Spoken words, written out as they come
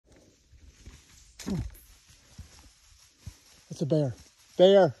That's a bear.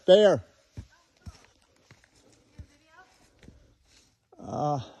 Bear, bear.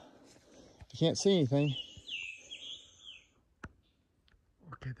 I can't see anything.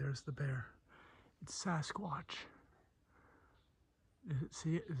 Okay, there's the bear. It's Sasquatch.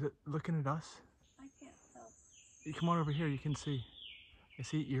 See it? Is it looking at us? I can't tell. You come on over here, you can see. I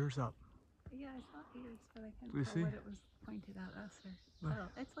see ears up. Yeah, I saw ears, but I can't Do you tell see? what it was pointed at us. Or,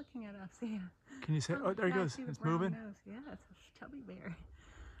 oh, it's looking at us, yeah. Can you say, oh, there he goes. It's moving. Nose. Yeah, it's a chubby bear.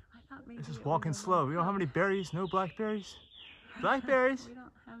 I thought maybe It's just it walking was a slow. You don't have any berries? No blackberries? Blackberries? We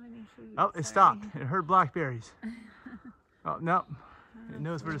don't have any food. Oh, it stopped. It heard blackberries. Oh, no. It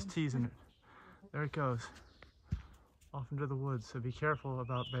knows we're just teasing it. There it goes. Off into the woods. So be careful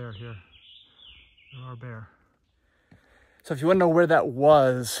about bear here. There are bear. So if you want to know where that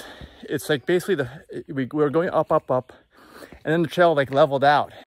was, it's like basically we were going up, up, up, and then the trail like leveled out.